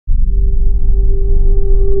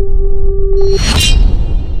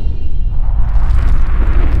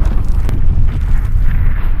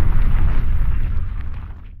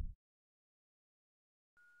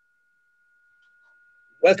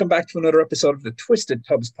Welcome back to another episode of the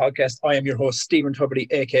TwistedTubz podcast. I am your host, Stephen Tuberty,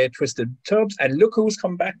 aka TwistedTubz, and look who's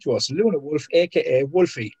come back to us, Luna Wolf, aka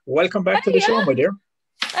Wolfie. Welcome back to the show, my dear.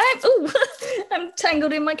 I'm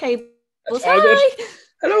tangled in my cables. All good. Hi.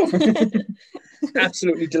 Hello.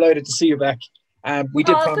 Absolutely delighted to see you back. We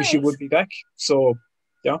did promise thanks. you would be back, so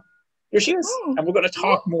yeah, here she is. And we're going to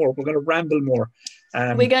talk more. We're going to ramble more.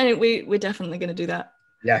 We're definitely going to do that.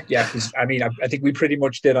 Yeah. Because I think we pretty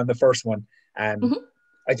much did on the first one.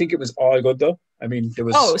 I think it was all good though. I mean, there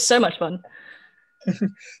was it was so much fun.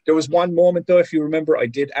 There was one moment though, if you remember, I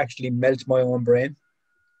did actually melt my own brain.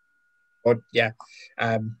 But yeah,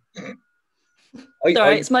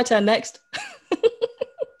 it's my turn next.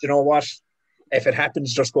 You know what? If it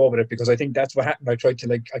happens, just go with it, because I think that's what happened. I tried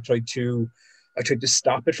to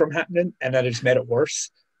stop it from happening, and then it just made it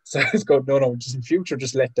worse. So I was going, no, just in future,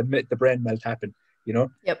 just let the brain melt happen. You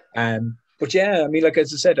know. Yep. But yeah, I mean, like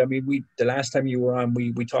as I said, I mean, the last time you were on,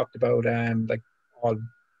 we talked about like all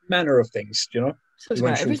manner of things, you know. We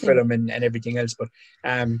went through film and everything else. But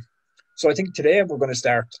so I think today we're going to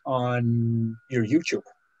start on your YouTube.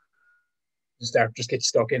 Just get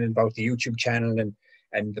stuck in about the YouTube channel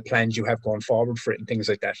and the plans you have going forward for it and things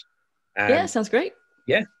like that. Yeah, sounds great.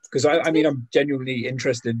 Yeah, because I mean, I'm genuinely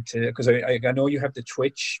interested to, because I know you have the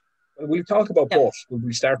Twitch. We'll talk about both.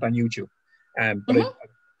 We'll start on YouTube. But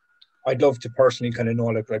I'd love to personally kind of know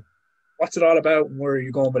like what's it all about and where are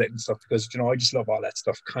you going with it and stuff, because you know I just love all that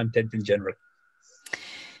stuff, content in general.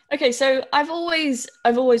 Okay, so I've always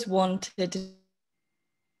wanted to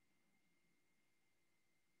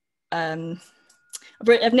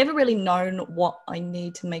I've never really known what I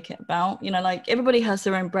need to make it about. You know, like everybody has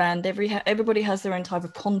their own brand, everybody has their own type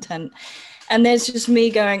of content, and there's just me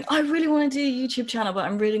going, I really want to do a YouTube channel, but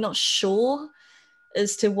I'm really not sure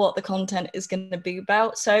as to what the content is going to be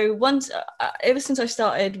about. So ever since I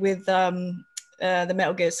started with the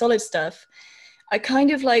Metal Gear Solid stuff, I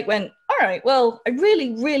kind of like went, all right, well, I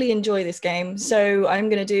really, really enjoy this game. So I'm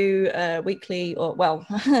going to do weekly, I'm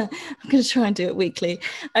going to try and do it weekly.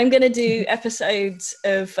 I'm going to do episodes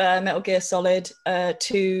of Metal Gear Solid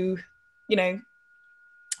to, you know,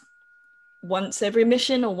 once every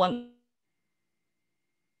mission or once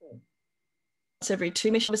every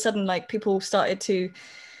 2 missions. All of a sudden, like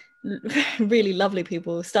really lovely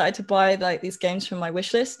people started to buy like these games from my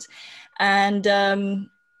wish list, and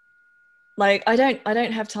like I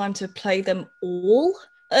don't have time to play them all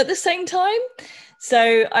at the same time.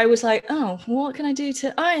 So I was like, oh, what can I do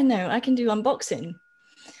I know I can do unboxing.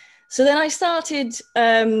 So then I started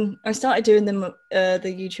doing them the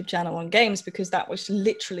YouTube channel on games, because that was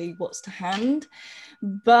literally what's to hand.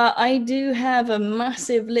 But I do have a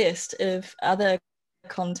massive list of other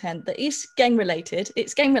content that is game related.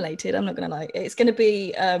 It's game related, I'm not gonna lie. It's gonna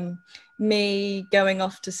be me going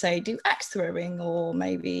off to say do axe throwing, or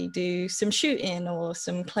maybe do some shooting, or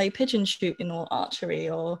some clay pigeon shooting, or archery,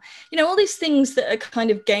 or you know, all these things that are kind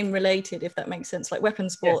of game related, if that makes sense, like weapon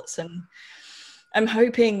sports. Yeah. And I'm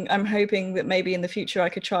hoping that maybe in the future I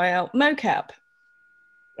could try out mocap.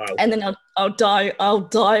 Wow. And then I'll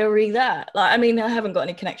diary that. Like, I mean, I haven't got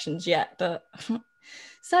any connections yet, but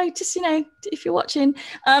so just, you know, if you're watching,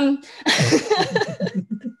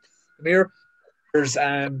 there's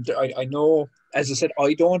I know, as I said,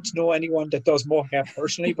 I don't know anyone that does mocap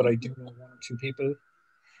personally, but I do know one or two people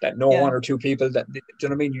that know one or two people that, do you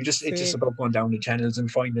know what I mean? It's just about going down the channels and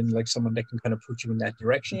finding like someone that can kind of put you in that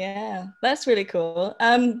direction. Yeah, that's really cool.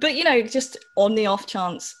 But you know, just on the off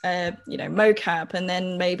chance, you know, mocap, and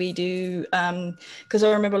then maybe do because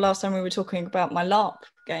I remember last time we were talking about my LARP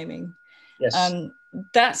gaming. Yes.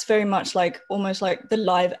 That's very much like almost like the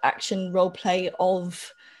live action role play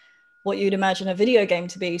of what you'd imagine a video game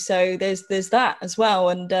to be. So there's that as well.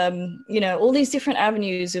 And, you know, all these different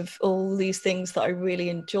avenues of all these things that I really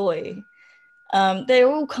enjoy, they're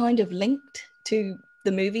all kind of linked to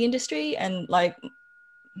the movie industry, and like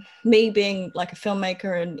me being like a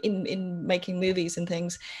filmmaker and in making movies and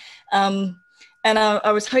things. And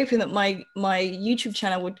I was hoping that my YouTube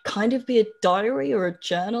channel would kind of be a diary or a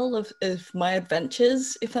journal of my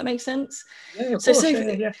adventures, if that makes sense. Yeah, of course.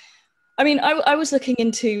 Yeah. I mean, I was looking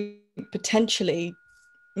into potentially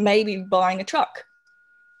maybe buying a truck.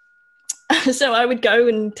 So I would go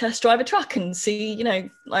and test drive a truck and see, you know,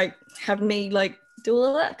 like have me like do all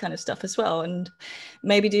of that kind of stuff as well, and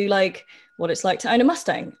maybe do like what it's like to own a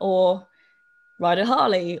Mustang or ride a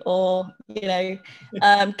Harley, or you know,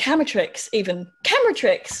 camera tricks,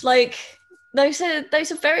 like those are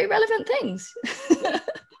very relevant things. I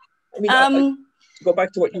mean, to go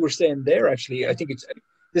back to what you were saying there, actually, I think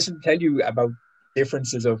this will tell you about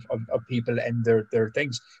differences of people and their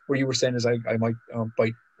things. Where you were saying is I might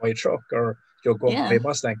buy a truck, or you're going to play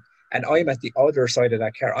Mustang. And I'm at the other side of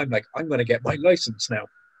that car. I'm like, I'm going to get my license now.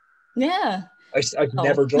 Yeah. I've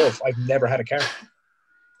never drove. I've never had a car.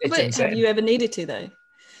 It's insane. Have you ever needed to, though?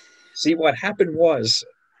 See, what happened was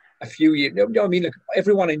a few years, I mean, like,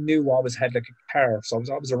 everyone I knew always had like a car. So I was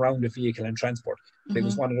always around a vehicle and transport. But it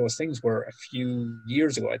was one of those things where a few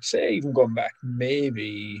years ago, I'd say even going back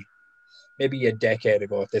maybe a decade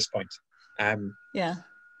ago at this point. Yeah.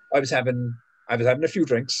 I was having a few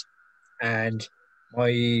drinks, and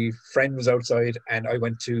my friend was outside, and I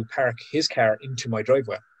went to park his car into my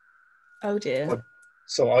driveway. Oh dear.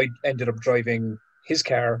 So I ended up driving his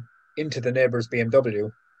car into the neighbor's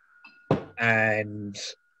BMW and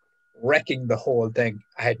wrecking the whole thing.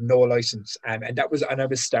 I had no license, and I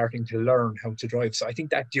was starting to learn how to drive. So I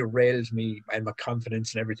think that derailed me and my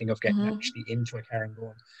confidence and everything of getting actually into a car and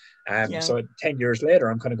going. So 10 years later,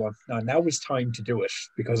 I'm kind of going, no, now is time to do it,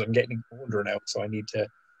 because I'm getting older now. So I need to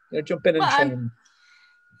jump in and try and...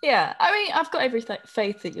 Yeah, I mean, I've got every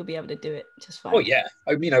faith that you'll be able to do it just fine. Oh, yeah.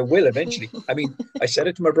 I mean, I will eventually. I mean, I said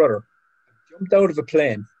it to my brother. I jumped out of a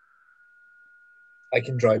plane. I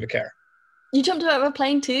can drive a car. You jumped out of a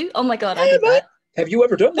plane too? Oh my God, I did that. Have you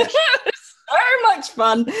ever done that? It was so much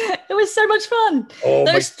fun. It was so much fun.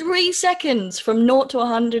 Those 3 seconds from 0 to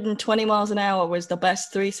 120 miles an hour was the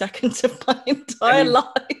best 3 seconds of my entire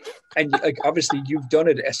life. And like, obviously you've done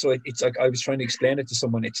it. So it's like, I was trying to explain it to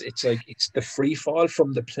someone. It's like, it's the free fall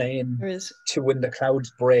from the plane to when the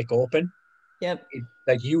clouds break open. Yep.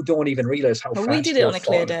 Like, you don't even realize how fast we did it on a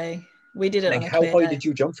clear day. We did it on a clear day. How high did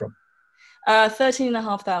you jump from?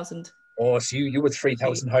 13,500. Oh, so you were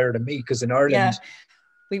 3,000 higher than me, because in Ireland,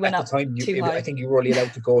 we went at up the time, too high. I think you were only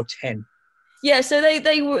allowed to go 10. Yeah, so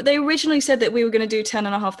they originally said that we were going to do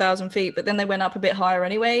 10,500 feet, but then they went up a bit higher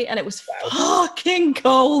anyway, and it was fucking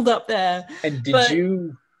cold up there. And did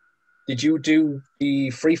you do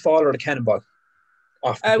the free fall or the cannonball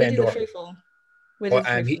off the plane door? We did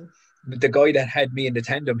the free fall. The guy that had me in the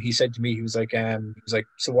tandem, he said to me, he was like,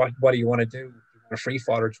 so what do you want to do? Do you want a free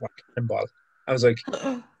fall or do you want a cannonball? I was like,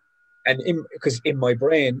 and because in my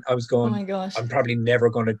brain, I was going, oh my gosh, I'm probably never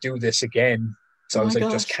going to do this again. So I was like,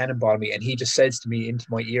 just cannonball me. And he just says to me into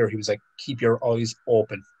my ear, he was like, keep your eyes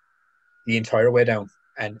open the entire way down.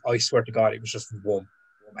 And I swear to God, it was just whoom.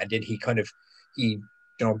 And then You've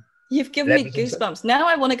given me goosebumps. Now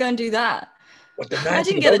I want to go and do that. I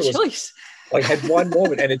didn't get a choice. I had one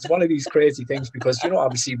moment, and it's one of these crazy things, because,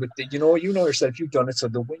 obviously with the, you know yourself, you've done it. So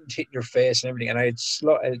the wind hit your face and everything. And I had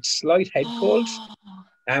slight head cold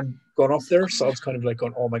going up there. So I was kind of like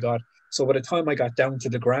going, oh my God. So by the time I got down to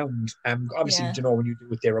the ground, obviously, when you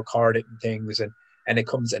do it, they record it and things, and it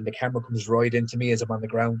comes, and the camera comes right into me as I'm on the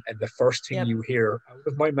ground, and the first thing you hear out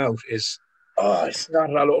of my mouth is, oh, I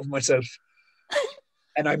snotted all over myself.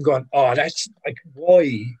 And I'm going, oh, that's like,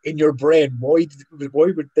 why in your brain? Why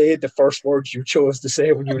would they the first words you chose to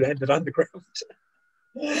say when you landed on the ground?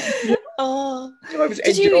 I was,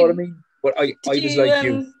 you know what I mean? But I was like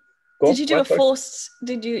you.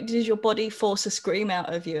 Did your body force a scream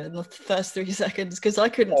out of you in the first 3 seconds? Because I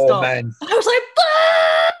couldn't stop. Man. I was like,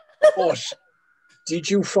 bah! But did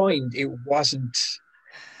you find it wasn't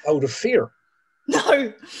out of fear?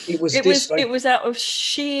 No, it was out of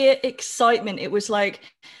sheer excitement. It was like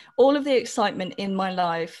all of the excitement in my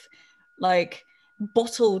life, like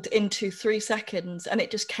bottled into 3 seconds, and it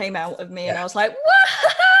just came out of me, and I was like,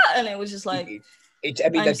 wah! And it was just like,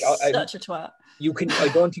 I'm such a twat. I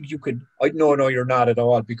don't think you could. No, you're not at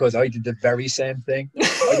all, because I did the very same thing.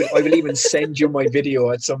 I will even send you my video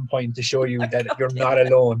at some point to show you that you're not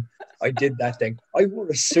alone. I did that thing. I wore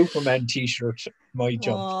a Superman t-shirt my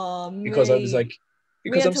jump because I was like,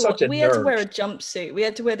 I'm such a nerd. We had to wear a jumpsuit. We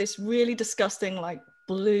had to wear this really disgusting, like,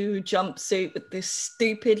 blue jumpsuit with this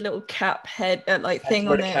stupid little cap head thing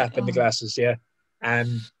on it. The cap and the glasses, yeah.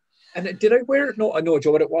 And did I wear it? No, I know,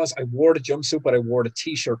 Joe, what it was. I wore the jumpsuit, but I wore the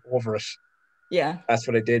t-shirt over it. Yeah, that's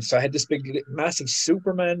what I did. So I had this big, massive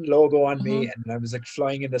Superman logo on me, and I was like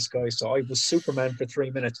flying in the sky. So I was Superman for 3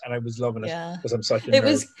 minutes, and I was loving it because I'm such a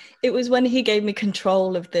nerd. It was when he gave me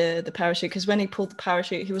control of the parachute, because when he pulled the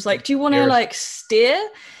parachute, he was like, "Do you want to like steer?"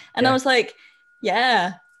 And I was like,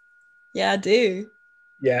 "Yeah, I do."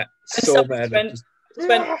 Yeah, so mad. And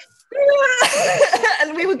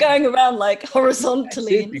we were going around like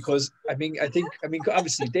horizontally. Because I mean,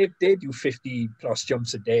 obviously they do 50 plus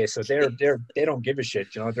jumps a day, so they don't give a shit.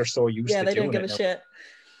 They're so used to doing it. Yeah, they don't give a shit.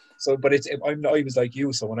 So, but I was like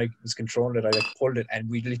you. So when I was controlling it, I like pulled it, and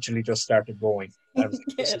we literally just started going. I was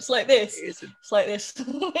like, it's like this. It's like this.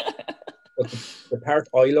 But the part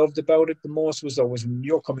I loved about it the most was when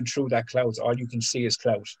you're coming through that clouds, all you can see is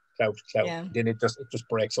clouds cloud. Yeah. Then it just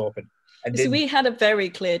breaks open. And so then, we had a very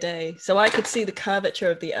clear day, so I could see the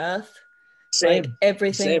curvature of the earth. Same. Like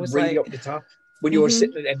everything was really like up the top. When you were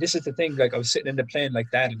sitting, and this is the thing, like I was sitting in the plane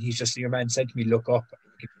like that, and your man said to me, "Look up,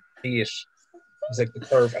 you can see it." It's like the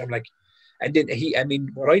curve. I'm like, and then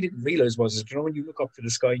what I didn't realize was, when you look up to the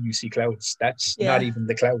sky and you see clouds, that's not even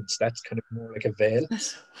the clouds. That's kind of more like a veil.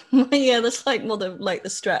 Yeah, that's like more the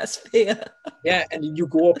stratosphere. Yeah, and then you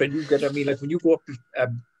go up and you get. When you go up,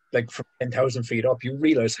 like from 10,000 feet up, you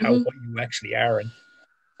realize how high you actually are. And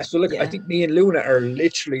so, look, I think me and Luna are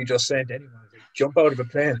literally just saying to anyone, jump out of a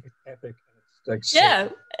plane. It's epic. It's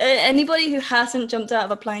like anybody who hasn't jumped out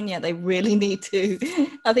of a plane yet, they really need to.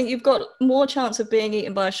 I think you've got more chance of being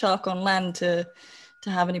eaten by a shark on land to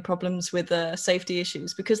have any problems with safety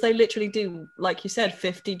issues, because they literally do, like you said,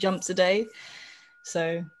 50 jumps a day.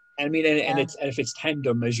 So and if it's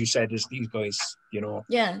tandem, as you said, as these guys,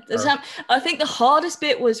 I think the hardest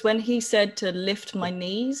bit was when he said to lift my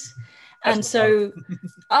knees. And so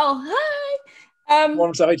hi.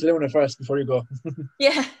 Want to say hi to Luna first before you go?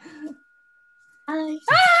 Yeah. Hi.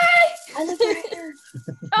 I love your hair.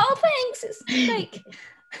 Oh, thanks. It's fake.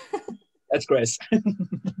 That's Grace.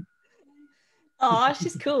 Oh,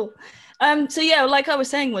 she's cool. So yeah, like I was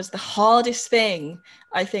saying, was the hardest thing,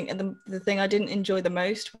 I think, and the thing I didn't enjoy the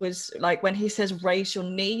most was like when he says raise your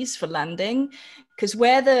knees for landing, because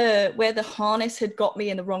where the harness had got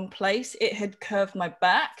me in the wrong place, it had curved my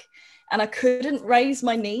back and I couldn't raise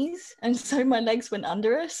my knees, and so my legs went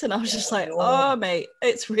under us, and I was just like, oh mate,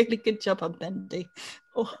 it's really good job I'm bendy.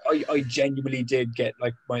 Oh. I genuinely did get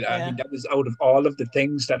like that was out of all of the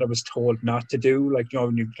things that I was told not to do, like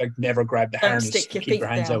when you never grab the harness, keep your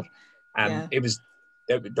hands out. It was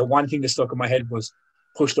the one thing that stuck in my head was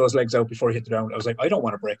push those legs out before you hit the ground. I was like, I don't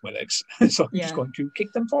want to break my legs, so I'm just going to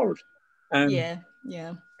kick them forward. And in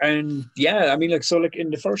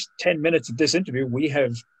the first 10 minutes of this interview, we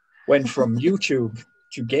have went from YouTube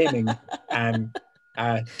to gaming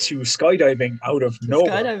to skydiving out of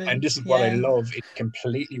nowhere, and this is what I love. It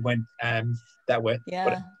completely went that way.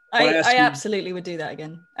 Yeah, I absolutely would do that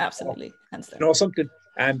again. Absolutely. Something.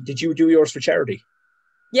 Did you do yours for charity?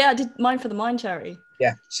 Yeah, I did mine for the Mind charity.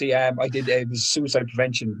 Yeah, see, I did. It was suicide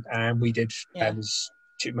prevention, and we did. I was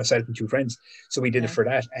myself and two friends, so we did it for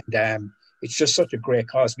that, and it's just such a great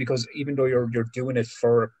cause, because even though you're doing it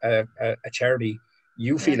for a charity,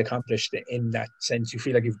 you feel accomplished in that sense. You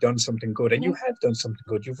feel like you've done something good, and you have done something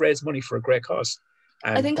good. You've raised money for a great cause.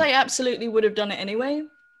 I think I absolutely would have done it anyway,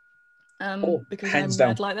 because I'm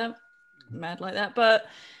mad like that. But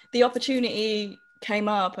the opportunity came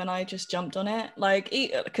up, and I just jumped on it.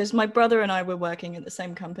 Because my brother and I were working at the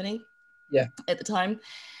same company, at the time,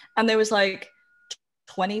 and there was like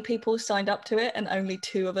 20 people signed up to it, and only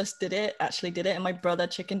 2 of us actually did it, and my brother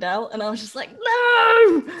chickened out, and I was just like,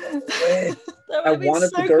 no. One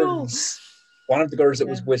of the girls that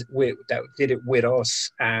was with that did it with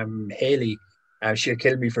us, Haley, she'll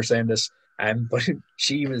kill me for saying this, but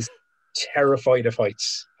she was terrified of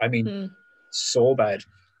heights. I mean, so bad.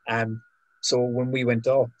 So when we went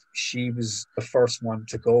up, she was the first one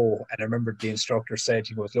to go, and I remember the instructor said,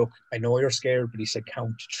 he goes, look, I know you're scared, but he said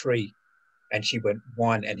count to 3. And she went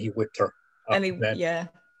 1, and he whipped her. And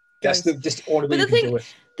that's the only way you can do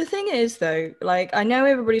it. The thing is, though, like, I know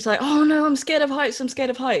everybody's like, oh no, I'm scared of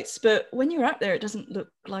heights. But when you're up there, it doesn't look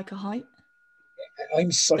like a height.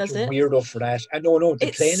 I'm such a weirdo for that. No,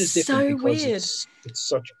 the plane is different, so because weird. It's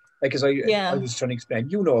such, like, as I was trying to explain,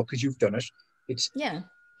 because you've done it.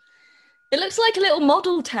 It looks like a little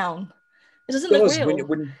model town. It doesn't look real.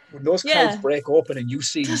 When those clouds break open and you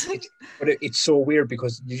see it, but it's so weird,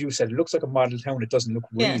 because as you said, it looks like a model town. It doesn't look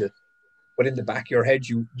real, but in the back of your head,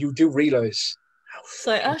 you do realize how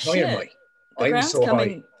high am I? The ground's so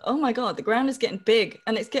coming. High. Oh my god, the ground is getting big,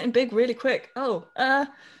 and it's getting big really quick.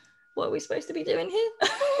 What are we supposed to be doing here?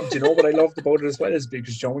 Do you know what I loved about it as well? Is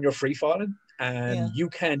because when you're free falling and you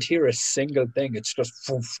can't hear a single thing. It's just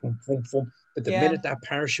boom, boom, boom, boom. But the minute that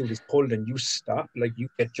parachute is pulled and you stop, like, you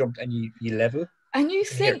get jumped and you level. And you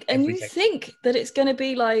think that it's going to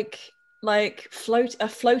be like a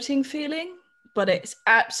floating feeling, but it's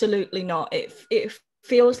absolutely not. It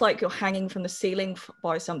feels like you're hanging from the ceiling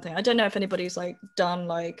by something. I don't know if anybody's like done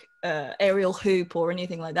like aerial hoop or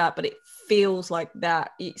anything like that, but it feels like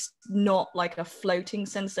that. It's not like a floating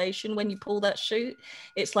sensation when you pull that chute.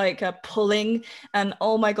 It's like a pulling, and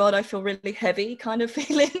oh my god, I feel really heavy kind of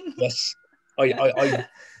feeling. Yes. I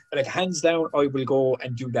like, hands down, I will go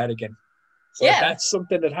and do that again. So if that's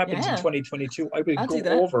something that happens in 2022, I will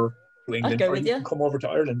go over to England, or you can come over to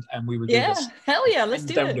Ireland, and we will do this. Hell yeah, let's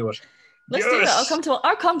do it. Let's do that.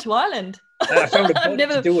 I'll come to Ireland. I found a button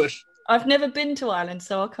to do it. I've never been to Ireland,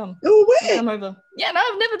 so I'll come. No way. I'll come over. Yeah, no,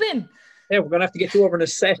 I've never been. Yeah, we're gonna have to get you over in a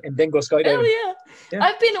set and then go skydiving. Hell yeah.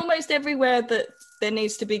 I've been almost everywhere that there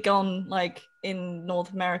needs to be gone, like in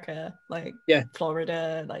North America, like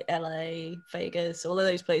Florida, like LA, Vegas, all of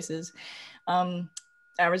those places,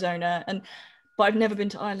 Arizona, but I've never been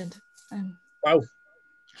to Ireland. Wow.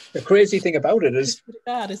 The crazy thing about it is,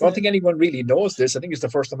 I don't think anyone really knows this. I think it's the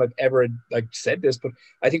first time I've ever said this, but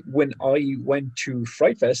I think when I went to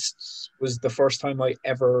Frightfest was the first time I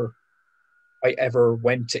ever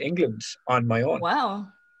went to England on my own. Wow.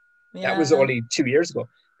 Yeah. That was only 2 years ago.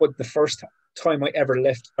 But the first time I ever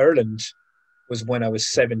left Ireland was when I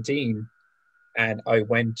was 17, and I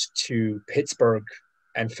went to Pittsburgh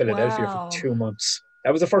and Philadelphia for 2 months.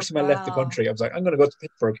 That was the first time I left the country. I was like, I'm going to go to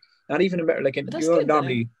Pittsburgh. Not even America. Like,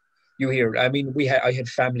 normally you hear, I mean, I had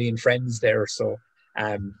family and friends there. So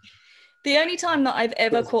the only time that I've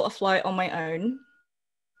ever caught a flight on my own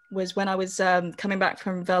was when I was coming back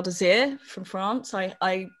from Val d'Isère from France.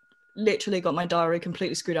 I literally got my diary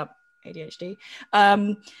completely screwed up, ADHD.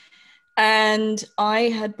 And I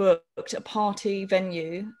had booked a party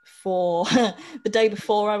venue for the day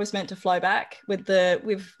before I was meant to fly back with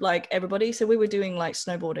like everybody. So we were doing like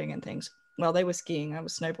snowboarding and things. Well, they were skiing, I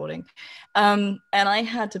was snowboarding. And I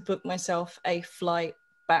had to book myself a flight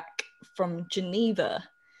back from Geneva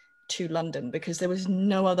to London because there was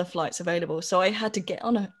no other flights available. So I had to get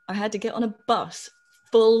on a bus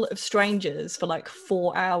full of strangers for like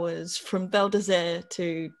 4 hours from Val d'Isère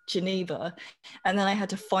to Geneva, and then I had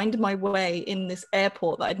to find my way in this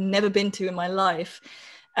airport that I'd never been to in my life,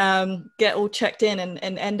 get all checked in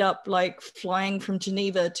and end up like flying from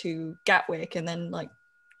Geneva to Gatwick and then like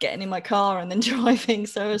getting in my car and then driving.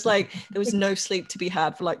 So it was like there was no sleep to be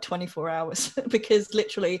had for like 24 hours because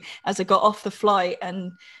literally as I got off the flight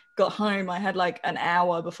and got home, I had like an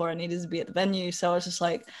hour before I needed to be at the venue. So I was just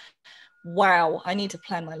like, wow, I need to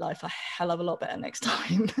plan my life a hell of a lot better next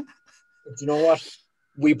time. You know what?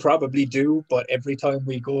 We probably do, but every time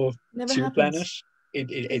we go plan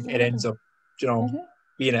it ends up,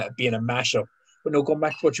 being a mashup. But no, going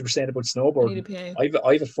back to what you were saying about snowboarding,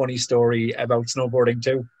 I have a funny story about snowboarding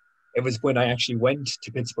too. It was when I actually went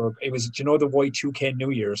to Pittsburgh. It was, the Y2K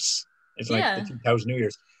New Year's? It's like the 2000 New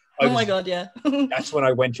Year's. My God, yeah. That's when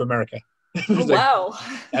I went to America. Wow.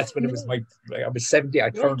 That's when it was I was 70. I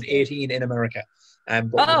turned 18 in America.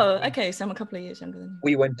 Okay. So I'm a couple of years younger than you.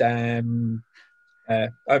 We went. I'm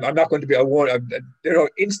not going to be. I won't.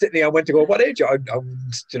 Instantly I went to go. What age? I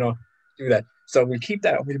wouldn't, do that. So we'll keep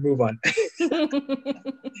that and we'll move on.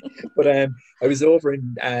 But I was over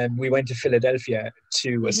we went to Philadelphia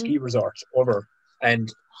to a ski resort over, and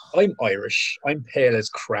I'm Irish. I'm pale as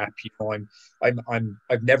crap.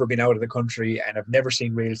 I've never been out of the country and I've never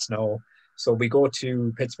seen real snow. So we go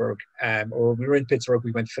to Pittsburgh, or we were in Pittsburgh,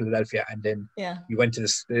 we went to Philadelphia, and then we went to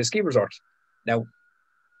the ski resort. Now,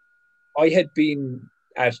 I had been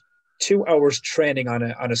at 2 hours training on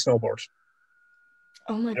a snowboard.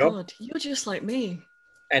 Oh my God, you're just like me.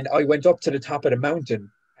 And I went up to the top of the mountain,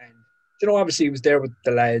 and obviously he was there with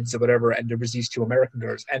the lads or whatever, and there was these two American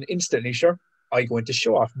girls, and instantly, I go into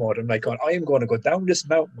show-off mode. I'm like, I am going to go down this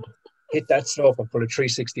mountain, hit that slope, and pull a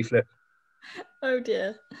 360 flip. Oh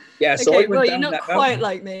dear. Yeah, so I went down that mountain. You're not quite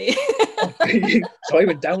like me. So I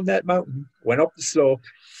went down that mountain, went up the slope,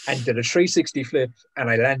 and did a 360 flip, and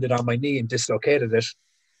I landed on my knee and dislocated it,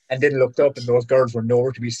 and then looked up, and those girls were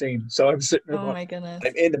nowhere to be seen. So I was sitting there. Oh my goodness!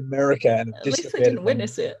 I'm in America, and at least they didn't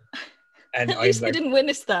witness it. And at least they didn't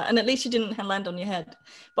witness that, and at least you didn't land on your head.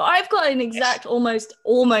 But I've got an exact, almost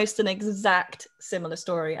an exact similar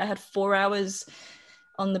story. I had 4 hours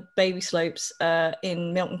on the baby slopes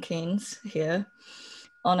in Milton Keynes here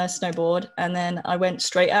on a snowboard, and then I went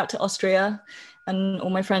straight out to Austria, and all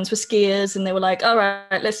my friends were skiers, and they were like, all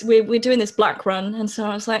right, we're doing this black run. And so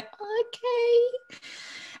I was like, okay.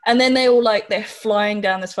 And then they're flying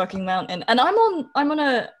down this fucking mountain, and I'm on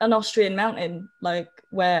an Austrian mountain, like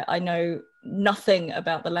where I know nothing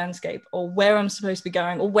about the landscape or where I'm supposed to be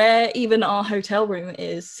going or where even our hotel room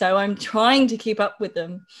is. So I'm trying to keep up with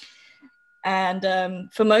them.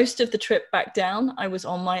 And for most of the trip back down, I was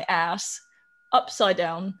on my ass, upside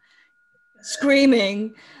down,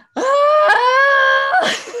 screaming, ah!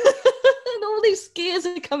 And all these skiers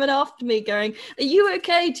are coming after me going, are you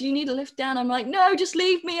okay? Do you need a lift down? I'm like, no, just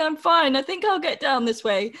leave me. I'm fine. I think I'll get down this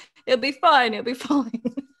way. It'll be fine.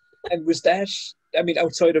 And was that,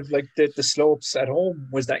 outside of like the slopes at home,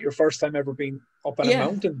 was that your first time ever being up on a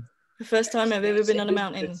mountain? The first time I've ever been on a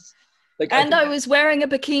mountain. I was wearing a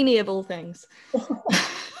bikini of all things.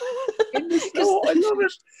 In the snow, I love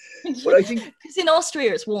it. But I think because in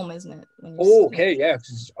Austria it's warm, isn't it? Okay, yeah.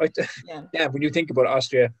 Yeah, when you think about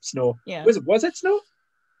Austria, snow. Yeah. Was it snow?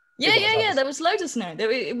 Yeah. There was loads of snow.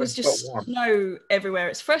 It was just snow everywhere.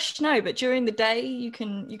 It's fresh snow, but during the day you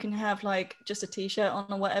can have like just a t-shirt on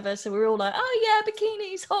or whatever. So we're all like, oh yeah,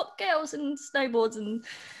 bikinis, hot girls, and snowboards. And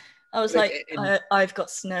I was like, I've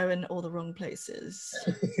got snow in all the wrong places.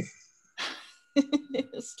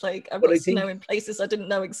 It's like I've got snow in places I didn't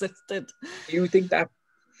know existed. Do you think that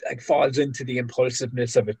like falls into the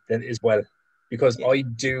impulsiveness of it then as well? Because I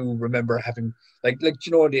do remember having like the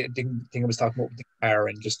thing I was talking about with the car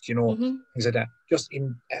and just things like that, just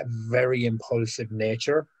in a very impulsive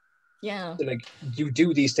nature. Yeah. So, like you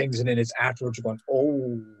do these things and then it's afterwards you're going,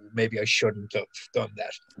 oh, maybe I shouldn't have done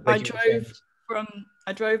that. Like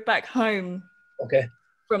I drove back home. Okay.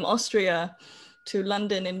 From Austria to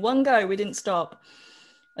London in one go. We didn't stop.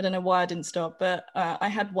 I don't know why I didn't stop, but I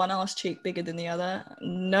had one ass cheek bigger than the other.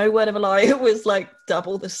 No word of a lie. It was like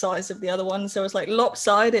double the size of the other one. So it was like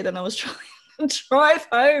lopsided, and I was trying to drive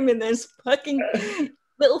home in this fucking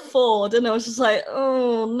little Ford. And I was just like,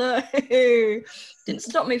 oh no. Didn't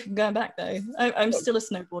stop me from going back though. I'm still a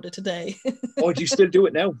snowboarder today. Oh, do you still do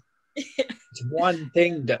it now? Yeah. It's one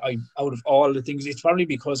thing that out of all the things, it's probably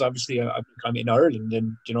because obviously I'm in Ireland,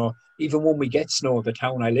 and even when we get snow, the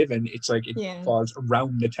town I live in, it's like it falls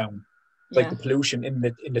around the town. Like the pollution in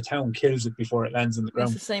the town kills it before it lands on the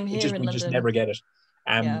ground. It's the same here in London. We just never get it.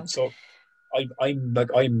 So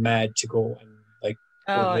I'm mad to go and like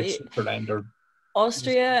go to Switzerland or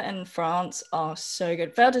Austria and France are so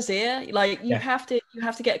good. Val d'Isère, like you have to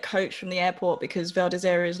get a coach from the airport, because Val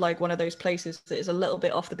d'Isère is like one of those places that is a little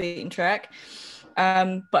bit off the beaten track.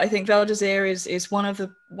 But I think Val d'Isère is one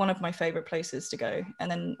of my favorite places to go,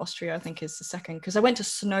 and then Austria I think is the second, because I went to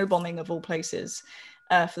snow bombing of all places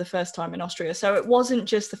for the first time in Austria. So it wasn't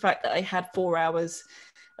just the fact that I had 4 hours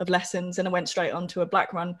of lessons and I went straight onto a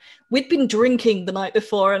black run. We'd been drinking the night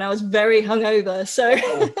before and I was very hungover, so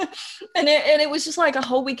and it was just like a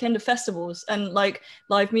whole weekend of festivals and like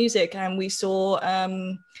live music. And we saw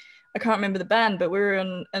I can't remember the band, but we were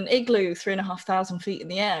on an igloo 3,500 feet in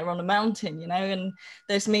the air on a mountain, and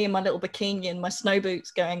there's me in my little bikini and my snow boots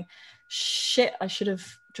going, shit, I should have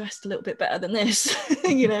dressed a little bit better than this.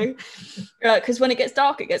 Because when it gets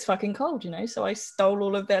dark it gets fucking cold, so I stole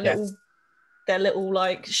all of their little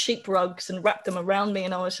like sheep rugs and wrapped them around me,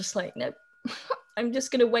 and I was just like, no, I'm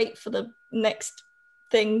just gonna wait for the next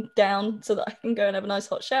thing down so that I can go and have a nice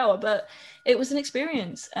hot shower. But it was an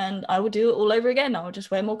experience, and I would do it all over again. I would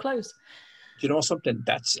just wear more clothes. Do you know something?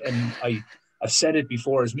 And I've said it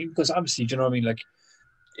before as me, because obviously, do you know what I mean? Like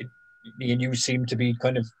me and you seem to be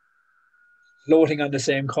kind of floating on the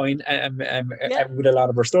same coin with a lot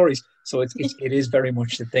of our stories. So it is very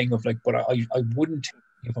much the thing of like, but I wouldn't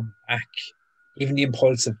give them back. Even the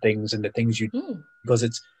impulsive things and the things you do, because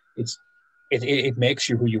it makes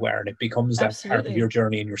you who you are, and it becomes that part of your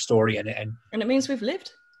journey and your story, and it means we've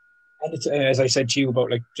lived. And it's as I said to you about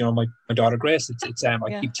like my daughter Grace,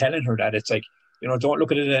 I keep telling her that it's like, don't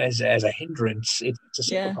look at it as a hindrance. It's a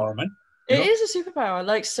superpower, man. It is a superpower.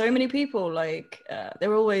 Like so many people, like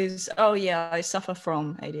they're always, oh yeah, I suffer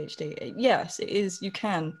from ADHD. Yes, it is. You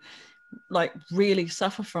can like really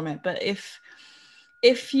suffer from it, but if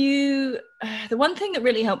you, the one thing that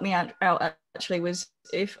really helped me out actually was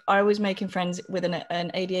if I was making friends with an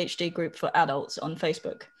ADHD group for adults on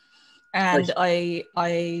Facebook, and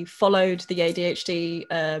I followed the ADHD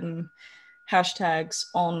hashtags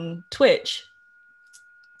on Twitch,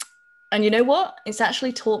 and you know what? It's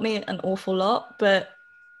actually taught me an awful lot. But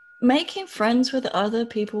making friends with other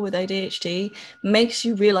people with ADHD makes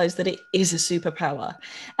you realize that it is a superpower,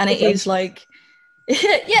 and it is like.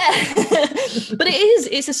 Yeah. But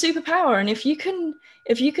it's a superpower, and if you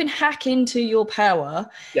can hack into your power,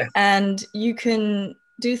 and you can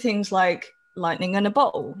do things like lightning in a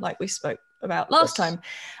bottle, like we spoke about last time,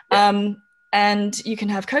 and you can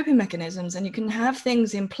have coping mechanisms, and you can have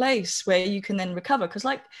things in place where you can then recover. Because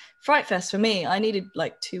like frightfest for me, I needed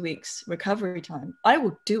like 2 weeks recovery time. I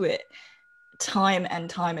will do it time and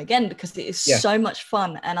time again because it is so much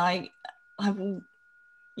fun, and I will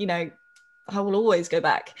I will always go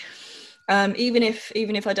back. Even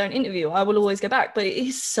if I don't interview, I will always go back. But it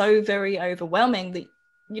is so very overwhelming that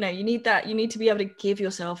you need to be able to give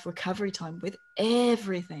yourself recovery time with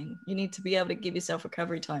everything. You need to be able to give yourself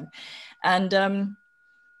recovery time, and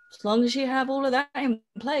as long as you have all of that in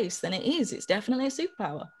place, then it's definitely a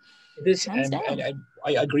superpower. It is, and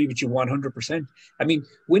I agree with you 100%.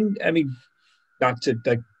 Not to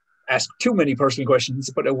like ask too many personal questions,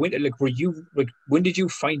 but when did you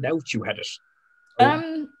find out you had it?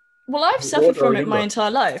 Well, I've suffered from it my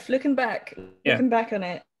entire life. Looking back on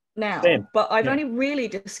it now, Same. But I've only really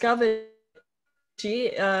discovered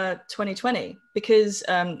 2020 because,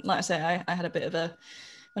 like I say, I had a bit of an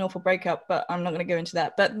awful breakup, but I'm not going to go into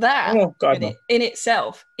that. But that in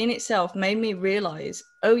itself made me realize,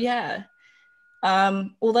 oh yeah,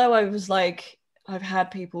 although I was like, I've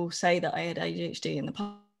had people say that I had ADHD in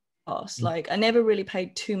the past, like I never really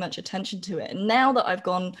paid too much attention to it. And now that I've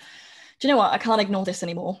gone, do you know what, I can't ignore this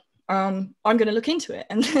anymore. I'm going to look into it.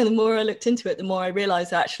 And the more I looked into it, the more I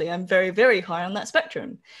realized actually I'm very, very high on that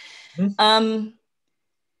spectrum.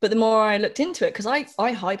 But the more I looked into it, because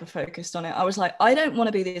I hyper focused on it, I was like, I don't want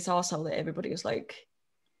to be this arsehole that everybody was like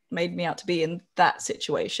made me out to be in that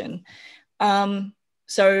situation.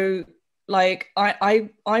 So like I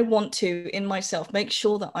want to, in myself, make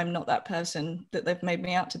sure that I'm not that person that they've made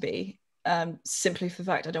me out to be, simply for the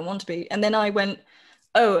fact I don't want to be. And then I went,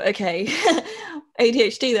 oh, okay,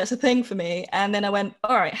 ADHD, that's a thing for me. And then I went,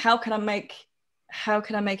 all right, how can I make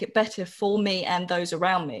it better for me and those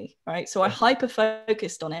around me, right? So I hyper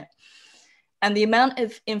focused on it, and the amount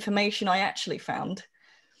of information I actually found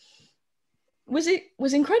was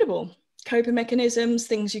incredible. Coping mechanisms,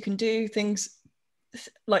 things you can do, things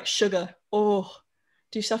like sugar. Oh,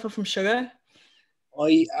 do you suffer from sugar?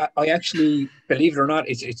 I actually, believe it or not,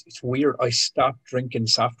 it's weird. I stopped drinking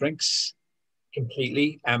soft drinks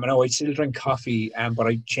completely. I know I still drink coffee, but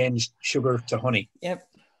I changed sugar to honey. Yep.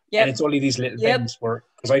 And it's only these little things where,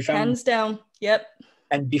 because I found, hands down. Yep.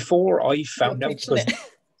 And before I found out, because,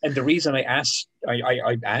 and the reason I asked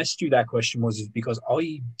you that question was because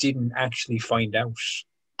I didn't actually find out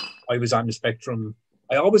I was on the spectrum.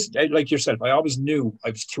 I always, like yourself, I always knew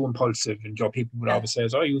I was too impulsive, and people would always say,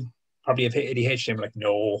 "Oh, you probably have ADHD." I'm like,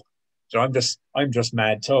 no, so I'm just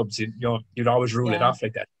mad Tubbs. You'd always rule it off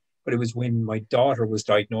like that. But it was when my daughter was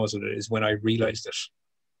diagnosed with it is when I realized it.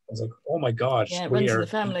 I was like, oh my God. Yeah, it runs in the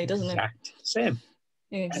family, doesn't it? Same.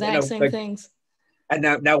 Exact same things. And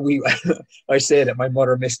now I say that my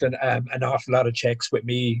mother missed an awful lot of checks with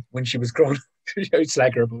me when she was growing up. I'd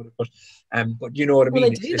slag her about it, but you know what I mean.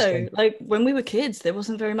 Well, they do though. Like when we were kids, there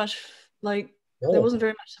wasn't very much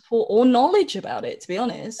support or knowledge about it, to be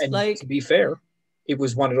honest. And to be fair, it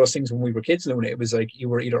was one of those things when we were kids, Luna. It was like you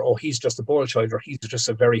were either, oh, he's just a boy child, or he's just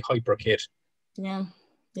a very hyper kid. Yeah.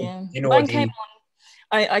 You know, mine came on.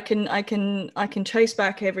 I can trace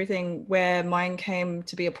back everything where mine came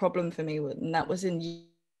to be a problem for me, and that was in year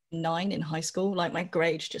 9 in high school. Like my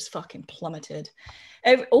grades just fucking plummeted.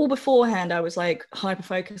 All beforehand, I was like hyper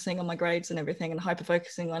focusing on my grades and everything, and hyper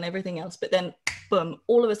focusing on everything else. But then, boom!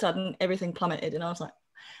 All of a sudden, everything plummeted, and I was like,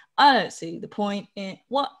 I don't see the point in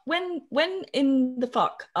what. When in the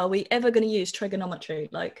fuck are we ever going to use trigonometry?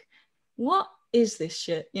 Like, what is this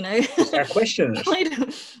shit? You know? Start questioning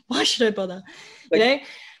it. Why should I bother? Like, you know?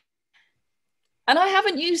 And I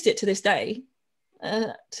haven't used it to this day.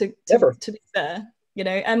 To be fair, you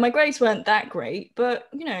know, and my grades weren't that great, but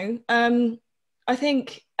you know, I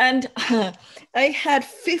think, and I had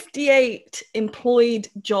 58 employed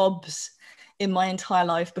jobs in my entire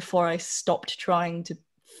life before I stopped trying to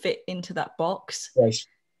fit into that box. Right.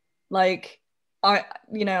 Like, I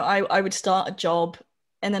would start a job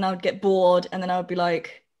and then I would get bored, and then I would be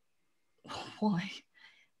like, why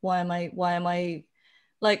am I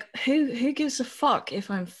like, who gives a fuck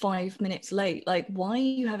if I'm 5 minutes late? Like, why are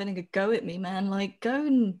you having a go at me, man? Like, go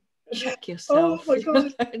and check yourself. Oh my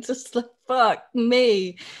God. It's just like, fuck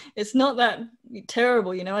me. It's not that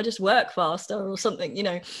terrible, you know, I just work faster or something, you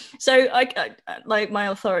know. So I like my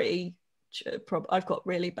authority, I've got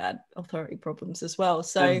really bad authority problems as well.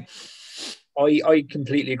 So I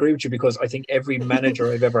completely agree with you, because I think every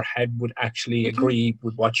manager I've ever had would actually agree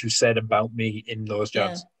with what you said about me in those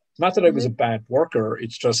jobs. Not that I was a bad worker,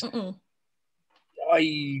 it's just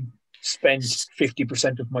I spent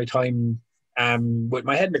 50% of my time with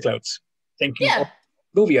my head in the clouds, thinking up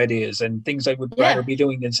movie ideas and things I would rather be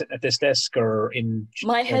doing than sitting at this desk or in...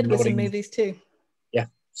 My head was in movies too. Yeah.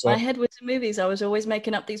 So. My head was in movies. I was always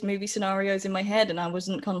making up these movie scenarios in my head, and I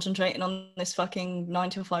wasn't concentrating on this fucking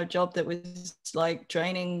 9-to-5 job that was like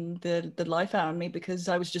draining the life out of me, because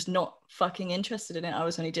I was just not fucking interested in it. I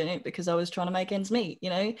was only doing it because I was trying to make ends meet, you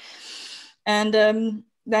know? And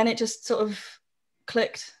then it just sort of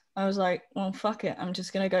clicked. I was like, well, fuck it. I'm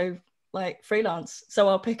just going to go like freelance. So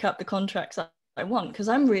I'll pick up the contracts I want, because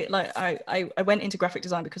I'm really like, I went into graphic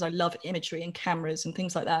design because I love imagery and cameras and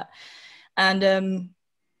things like that. And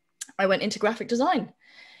I went into graphic design,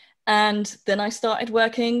 and then I started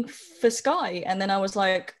working for Sky, and then I was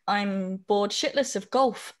like, I'm bored shitless of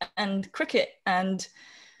golf and cricket, and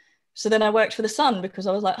so then I worked for the Sun because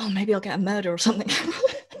I was like, oh, maybe I'll get a murder or something.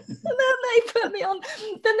 And they put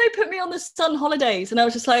me on the sun holidays, and I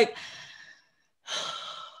was just like,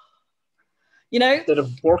 you know, instead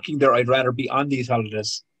of working there, I'd rather be on these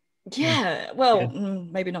holidays. Yeah, well,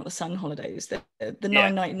 maybe not the sun holidays, the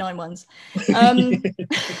 $9.99 ones.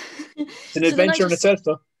 It's an adventure in itself,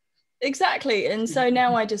 though. Exactly. And so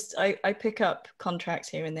now I pick up contracts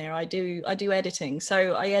here and there. I do editing.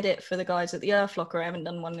 So I edit for the guys at the Earth Locker. I haven't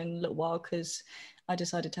done one in a little while because I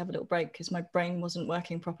decided to have a little break because my brain wasn't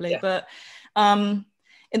working properly. But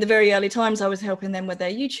in the very early times, I was helping them with their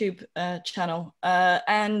YouTube channel,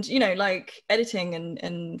 and, you know, like editing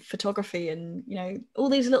and photography and, you know, all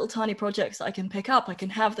these little tiny projects that I can pick up. I can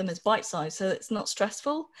have them as bite-sized, so it's not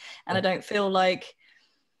stressful, and I don't feel like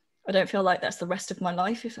that's the rest of my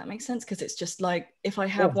life, if that makes sense, because it's just like, if I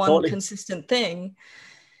have one consistent thing,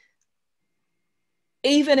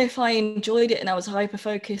 even if I enjoyed it and I was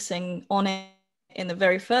hyper-focusing on it in the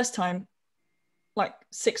very first time, like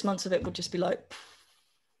 6 months of it would just be like,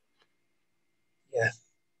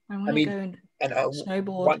 I want to go and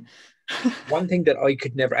snowboard. One thing that I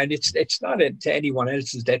could never, and it's not to anyone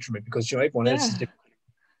else's detriment, because, you know, everyone else's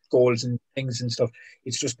goals and things and stuff.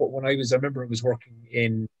 It's just, but when I remember I was working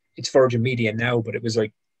in, it's Virgin Media now, but it was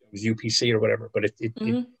UPC or whatever, but it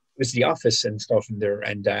was the office and stuff in there,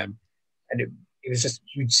 and it was just,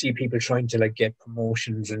 you'd see people trying to like get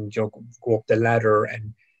promotions and, you know, go up the ladder,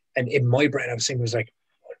 and in my brain I was thinking, was like,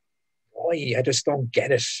 why? I just don't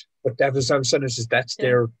get it. But that was, I'm saying, that's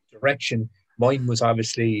their direction. Mine was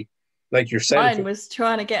obviously like yourself. Mine was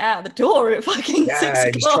trying to get out of the door at fucking 6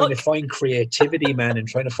 o'clock. He's trying to find creativity, man, and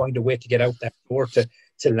trying to find a way to get out that door to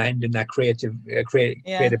land in that creative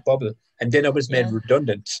bubble. And then I was made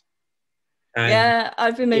redundant. And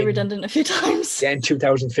I've been made redundant a few times. Yeah, in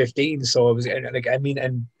 2015. So I was like, I mean,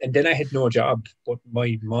 and then I had no job, but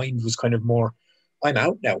my mind was kind of more, I'm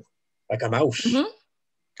out now. Like, I'm out. Mm-hmm.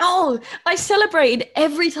 Oh, I celebrated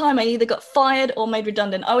every time I either got fired or made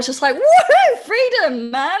redundant. I was just like, woohoo, freedom,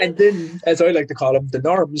 man. And then, as I like to call them, the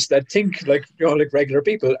norms that think like, you know, like regular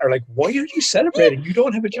people are like, why are you celebrating? You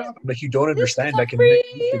don't have a job. I'm like, you don't understand. I can make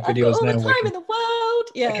YouTube videos all now. The time in the world.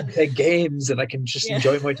 Yeah. I can play games and I can just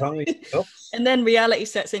enjoy my time. Oh. And then reality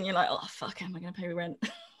sets in. You're like, oh fuck, how am I going to pay rent?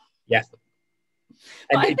 Yeah.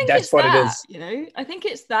 And I think that's what it is. You know, I think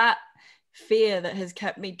it's that fear that has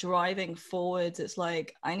kept me driving forwards. It's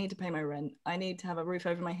like, I need to pay my rent, I need to have a roof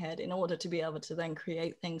over my head in order to be able to then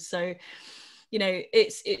create things. So, you know,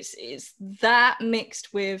 it's that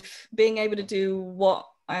mixed with being able to do what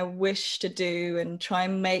I wish to do and try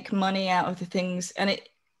and make money out of the things. And it,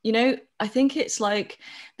 you know, I think it's like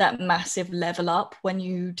that massive level up when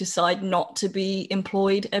you decide not to be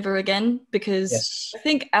employed ever again, because I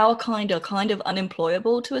think our kind are kind of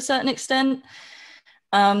unemployable to a certain extent.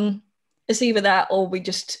 It's either that or we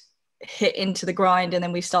just hit into the grind and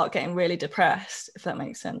then we start getting really depressed, if that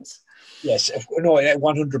makes sense. Yes, no,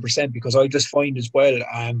 100%, because I just find as well,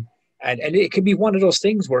 and it can be one of those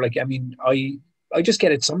things where, like, I mean, I just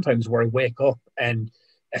get it sometimes where I wake up and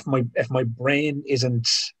if my brain isn't,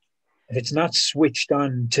 if it's not switched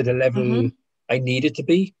on to the level I need it to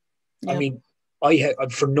be, I mean,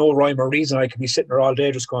 for no rhyme or reason, I could be sitting there all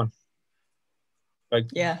day just going, like,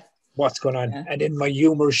 what's going on? And then my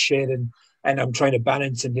humor's shit, and I'm trying to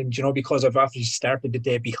balance, and then, you know, because I've obviously started the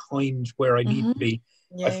day behind where I need to be,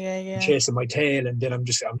 I'm chasing my tail, and then I'm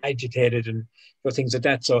agitated and, you know, things like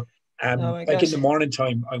that. So like in the morning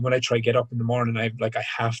time, when I try to get up in the morning, I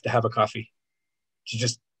have to have a coffee to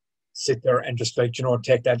just sit there and just, like, you know,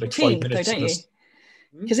 take that like 5 minutes. Though, don't you?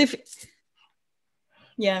 Because if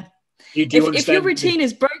your routine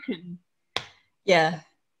is broken,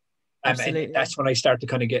 absolutely, that's when I start to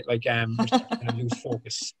kind of get like lose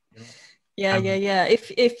focus. You know? Yeah.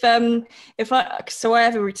 If I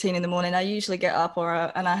have a routine in the morning, I usually get up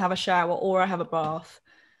and I have a shower, or I have a bath,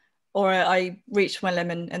 or I reach my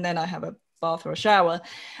lemon and then I have a bath or a shower.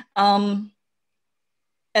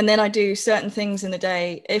 And then I do certain things in the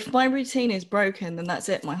day. If my routine is broken, then that's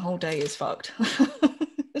it. My whole day is fucked.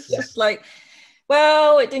 It's just like,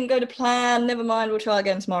 well, it didn't go to plan. Never mind. We'll try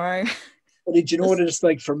again tomorrow. Well, do you know what it's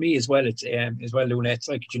like for me as well? It's as well, Luna. It's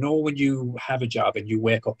like, do you know when you have a job and you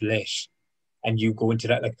wake up late and you go into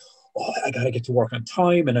that, like, oh, I got to get to work on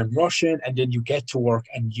time and I'm rushing. And then you get to work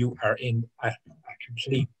and you are in a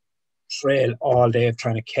complete trail all day of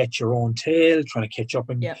trying to catch your own tail, trying to catch up,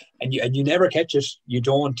 and you never catch it. You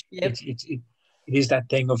don't. It is that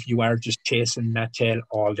thing of you are just chasing that tail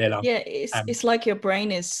all day long. Yeah, it's like your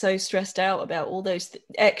brain is so stressed out about all those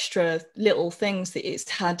extra little things that it's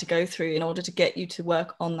had to go through in order to get you to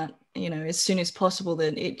work on that, you know, as soon as possible,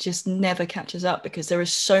 that it just never catches up because there are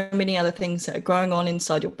so many other things that are going on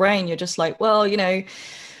inside your brain. You're just like, well, you know,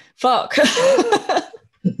 Fuck.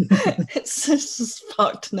 It's just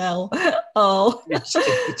fucked now. Oh,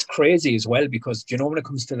 it's crazy as well, because you know, when it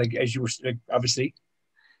comes to, like, as you were like, obviously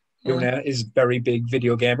Luna is very big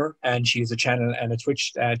video gamer, and she has a channel and a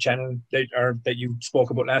Twitch channel that you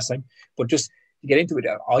spoke about last time. But just to get into it,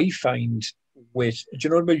 I find with, do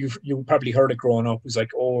you know what, you probably heard it growing up, it was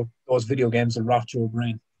like, oh, those video games will rot your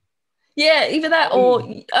brain. Yeah, either that or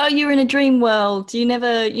you're in a dream world. You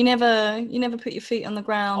never put your feet on the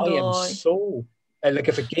ground. I am so like,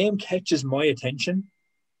 if a game catches my attention,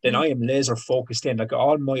 then I am laser focused in. Like,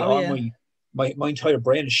 my entire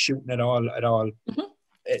brain is shooting at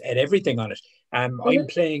everything on it. I'm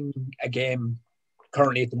playing a game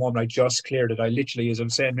currently at the moment. I just cleared it. I literally, as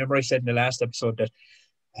I'm saying, remember I said in the last episode that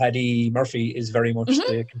Paddy Murphy is very much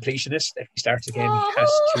the completionist. If he starts a game,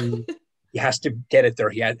 he has to get it there.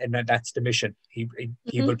 And that's the mission. He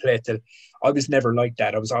will play it till. I was never like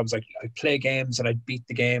that. I was like, I'd play games and I'd beat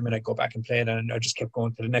the game and I'd go back and play it, and I just kept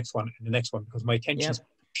going to the next one and the next one, because my attention's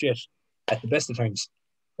shit at the best of times.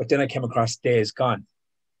 But then I came across Days Gone.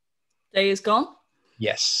 Days Gone?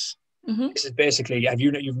 Yes. This is basically,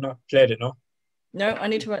 you've not played it, no? No, I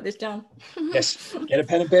need to write this down. Yes, get a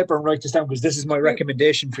pen and paper and write this down, because this is my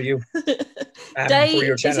recommendation for you. Day, for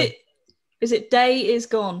your channel. Is it Day Is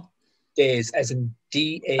Gone? Days, as in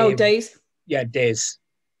D-A. Oh, Days? Yeah, Days.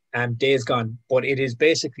 Days Gone. But it is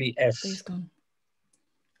basically Days Gone.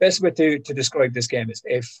 Best way to describe this game is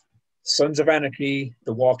if Sons of Anarchy,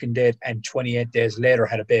 The Walking Dead, and 28 Days Later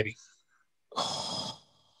had a baby.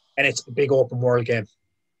 And it's a big open world game.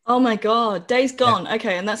 Oh my God, Days Gone. Yeah.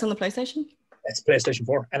 Okay, and that's on the PlayStation? It's PlayStation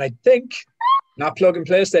 4. And I think, not plugging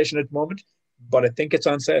PlayStation at the moment, but I think it's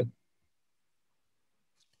on sale.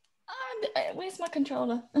 Where's my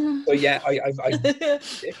controller? So yeah, I and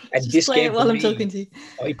just this play game it while I'm talking to you.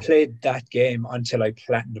 I played that game until I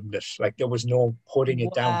platinumed it. Like, there was no putting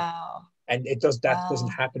it down. And doesn't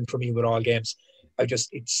happen for me with all games.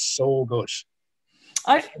 It's so good.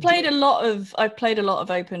 I've played a lot of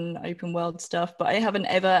open world stuff, but I haven't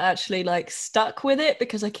ever actually like stuck with it,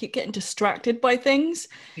 because I keep getting distracted by things.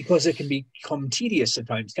 Because it can become tedious at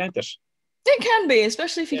times, can't it? It can be,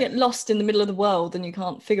 especially if you get lost in the middle of the world and you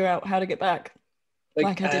can't figure out how to get back,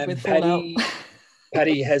 like I did with Fallout.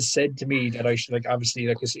 Paddy has said to me that I should, like, obviously,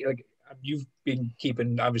 like you've been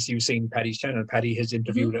keeping, obviously you've seen Paddy's channel. Paddy has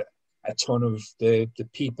interviewed a ton of the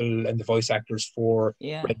people and the voice actors for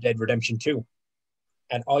Red Dead Redemption 2.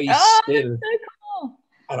 And I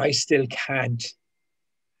still can't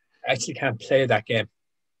play that game.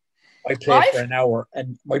 I played for an hour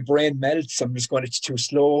and my brain melts. I'm just going, it's too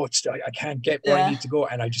slow. I can't get where I need to go,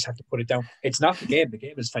 and I just have to put it down. It's not the game. The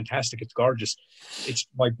game is fantastic. It's gorgeous. It's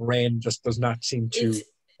my brain just does not seem to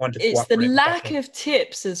want to cooperate. It's the lack of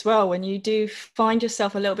tips as well when you do find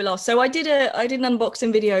yourself a little bit lost. So I did an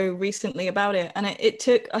unboxing video recently about it, and it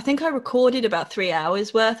took, I think I recorded about 3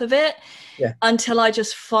 hours worth of it until I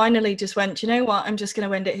just finally just went, you know what, I'm just going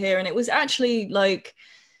to end it here. And it was actually like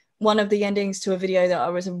one of the endings to a video that I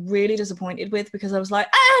was really disappointed with, because I was like,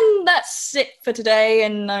 and that's it for today,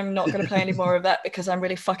 and I'm not going to play any more of that because I'm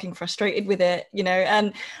really fucking frustrated with it, you know.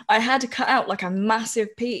 And I had to cut out like a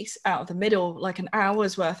massive piece out of the middle, like an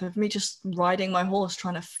hour's worth of me just riding my horse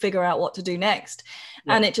trying to figure out what to do next.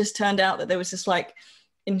 And it just turned out that there was this like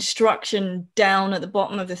instruction down at the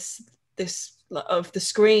bottom of this of the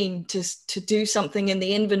screen to do something in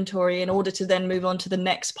the inventory in order to then move on to the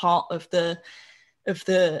next part of the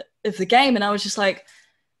game. And I was just like,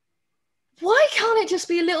 why can't it just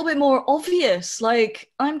be a little bit more obvious? Like,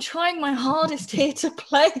 I'm trying my hardest here to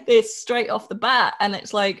play this straight off the bat, and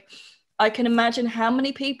it's like, I can imagine how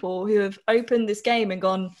many people who have opened this game and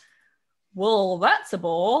gone, well, that's a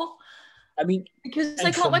bore. I mean, because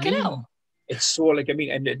they can't work it out. It's so like, I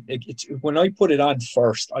mean, and it's when I put it on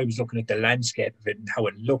first, I was looking at the landscape of it and how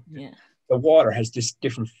it looked. Yeah. The water has this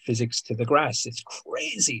different physics to the grass. It's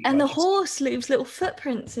crazy. And the horse leaves little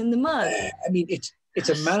footprints in the mud. I mean, it's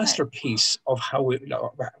a masterpiece of how it's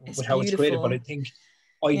created. But I think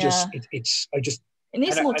it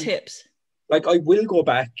needs more tips. Like, I will go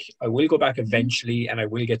back eventually, and I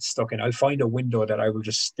will get stuck in. I'll find a window that I will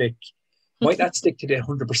just stick. Might not stick to the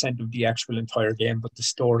 100% of the actual entire game, but the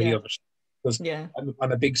story of it. Because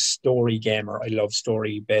I'm a big story gamer. I love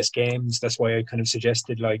story-based games. That's why I kind of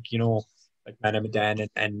suggested, like, you know, like Man of Medan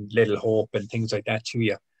and Little Hope and things like that to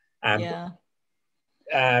you.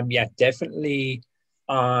 Definitely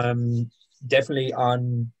on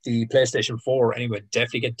the PlayStation 4 anyway.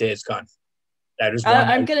 Definitely get Days Gone. That is one.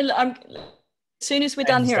 As soon as we're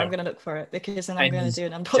done here, I'm going to look for it, because then I'm going to do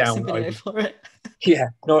an unboxing video for it. Yeah,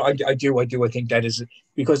 no, I do. I think that is,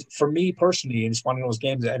 because for me personally, it's one of those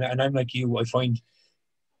games, and I'm like you, I find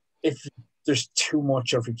if there's too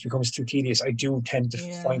much or if it becomes too tedious, I do tend to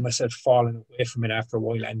find myself falling away from it after a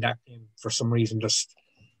while. And that game, for some reason, just,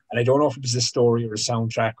 and I don't know if it was the story or the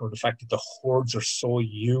soundtrack or the fact that the hordes are so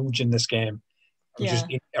huge in this game,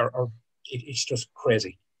 it's just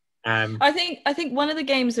crazy. I think one of the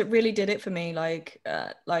games that really did it for me, like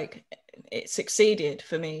it succeeded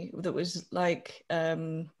for me, that was like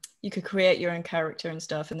you could create your own character and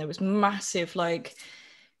stuff, and there was massive, like,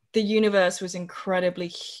 the universe was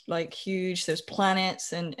incredibly like huge. There's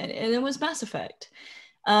planets and it was Mass Effect.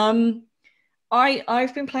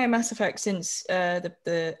 I've been playing Mass Effect since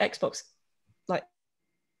the Xbox, like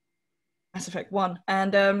Mass Effect 1,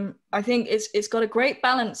 and I think it's got a great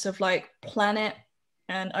balance of like planet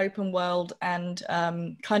and open world, and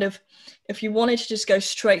kind of, if you wanted to just go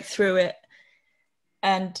straight through it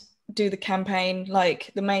and do the campaign,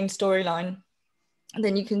 like the main storyline,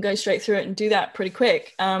 then you can go straight through it and do that pretty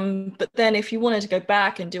quick. But then if you wanted to go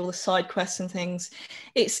back and do all the side quests and things,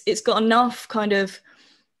 it's got enough kind of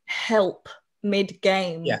help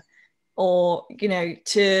mid-game, or, you know,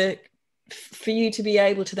 for you to be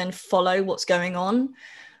able to then follow what's going on.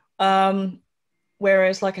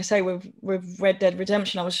 Whereas, like I say, with Red Dead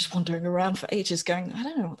Redemption, I was just wandering around for ages going, I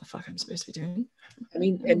don't know what the fuck I'm supposed to be doing. I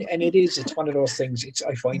mean, and it's one of those things,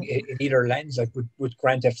 I find it either lens, like with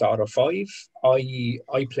Grand Theft Auto 5,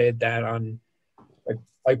 I played that on, like,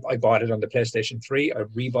 I bought it on the PlayStation 3, I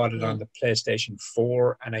rebought it on the PlayStation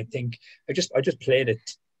 4, and I think I just played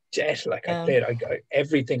it jet, like I played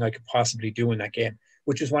everything I could possibly do in that game,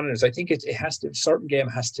 which is one of those. I think it has to, certain game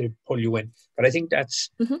has to pull you in, but I think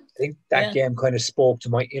that's, I think that game kind of spoke to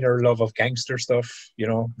my inner love of gangster stuff, you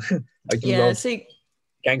know. I do love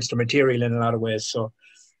gangster material in a lot of ways, so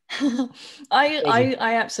I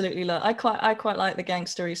absolutely love, I quite like the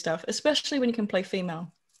gangstery stuff, especially when you can play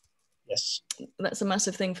female. Yes, that's a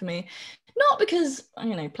massive thing for me. Not because,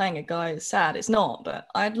 you know, playing a guy is sad, it's not, but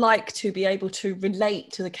I'd like to be able to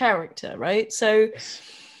relate to the character, right? So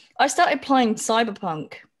I started playing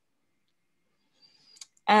Cyberpunk,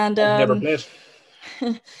 and I've never played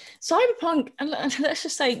Cyberpunk, let's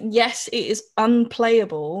just say, yes, it is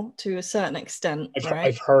unplayable to a certain extent.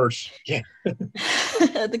 I've heard,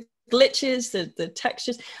 the glitches, the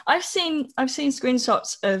textures. I've seen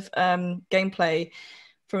screenshots of gameplay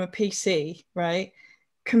from a PC, right?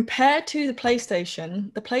 Compared to the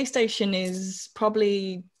PlayStation is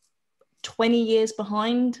probably 20 years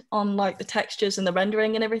behind on like the textures and the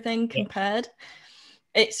rendering and everything compared.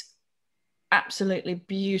 It's absolutely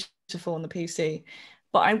beautiful on the PC,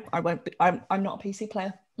 but I'm not a PC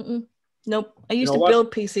player. Nope. I used to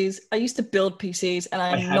build PCs and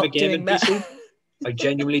I'm not doing that. PC. I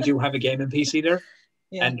genuinely do have a game in PC there,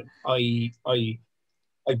 and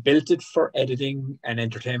I built it for editing and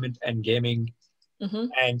entertainment and gaming,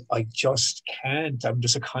 and I just can't. I'm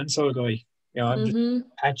just a console guy. You know, I'm just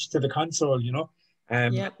attached to the console, you know.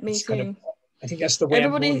 Me too. I think that's the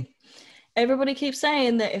way everybody keeps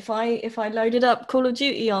saying that if I loaded up Call of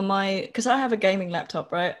Duty on my, because I have a gaming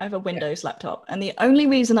laptop, right? I have a Windows laptop, and the only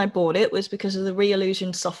reason I bought it was because of the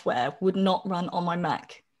Re-Illusion software would not run on my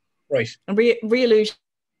Mac. Right. And Re-Illusion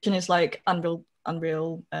is like Unreal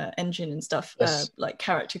Engine and stuff, like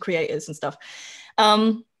character creators and stuff.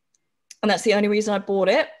 And that's the only reason I bought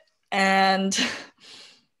it. And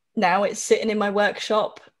now it's sitting in my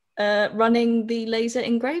workshop running the laser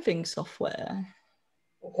engraving software.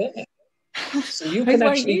 Okay. So you can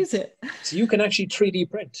actually use it. So you can actually 3D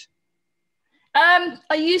print. I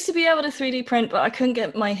used to be able to 3D print, but I couldn't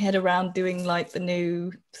get my head around doing like the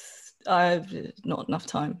new. Not enough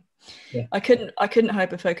time. Yeah. I couldn't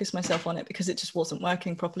hyper focus myself on it because it just wasn't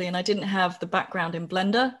working properly, and I didn't have the background in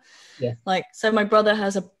Blender. Yeah. Like, so my brother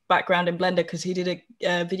has a background in Blender because he did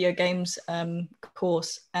a video games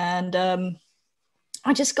course, and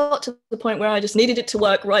I just got to the point where I just needed it to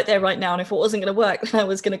work right there, right now. And if it wasn't going to work, then I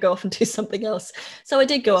was going to go off and do something else. So I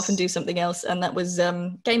did go off and do something else, and that was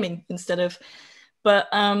gaming instead of. But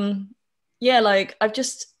like I've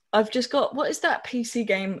just got, what is that PC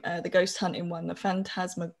game, the ghost hunting one, the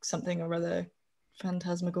Phantasmagora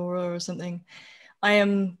or something. I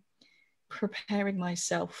am preparing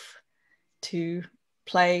myself to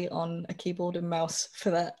play on a keyboard and mouse for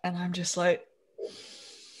that, and I'm just like,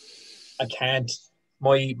 I can't.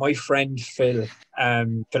 My friend Philip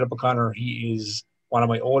O'Connor, he is one of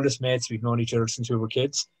my oldest mates. We've known each other since we were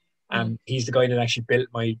kids. He's the guy that actually built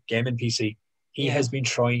my gaming PC. He has been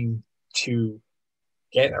trying to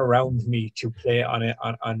get around me to play on it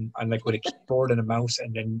on like with a keyboard and a mouse,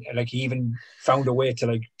 and then like he even found a way to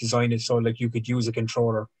like design it so like you could use a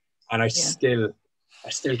controller, and I still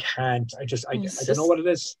can't. I don't know what it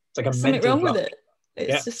is. It's like a mental block. With it.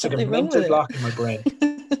 It's just like a mental block in my brain.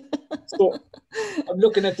 So I'm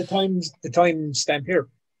looking at the time stamp here.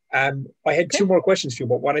 I had two more questions for you,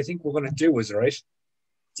 but what I think we're going to do is, right,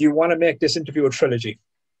 do you want to make this interview a trilogy?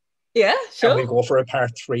 Yeah, sure. And we'll go for a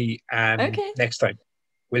part 3 next time.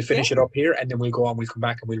 We'll finish it up here, and then we'll go on, we'll come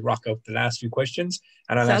back and we'll rock out the last few questions.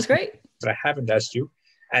 And I'll Sounds great. that I haven't asked you.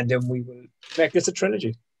 And then we will make this a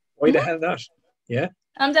trilogy. Why the hell not? Yeah?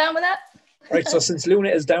 I'm down with that. Right, so since Luna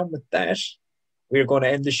is down with that, we're going to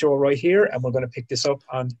end the show right here, and we're going to pick this up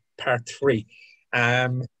on part 3.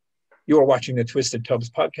 You are watching the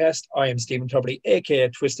TwistedTubz podcast. I am Stephen Tuberty, aka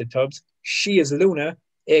TwistedTubz. She is Luna,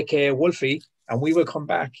 aka Wolfie, and we will come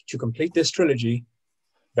back to complete this trilogy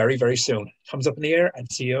very, very soon. Thumbs up in the air,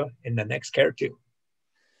 and see you in the next cartoon.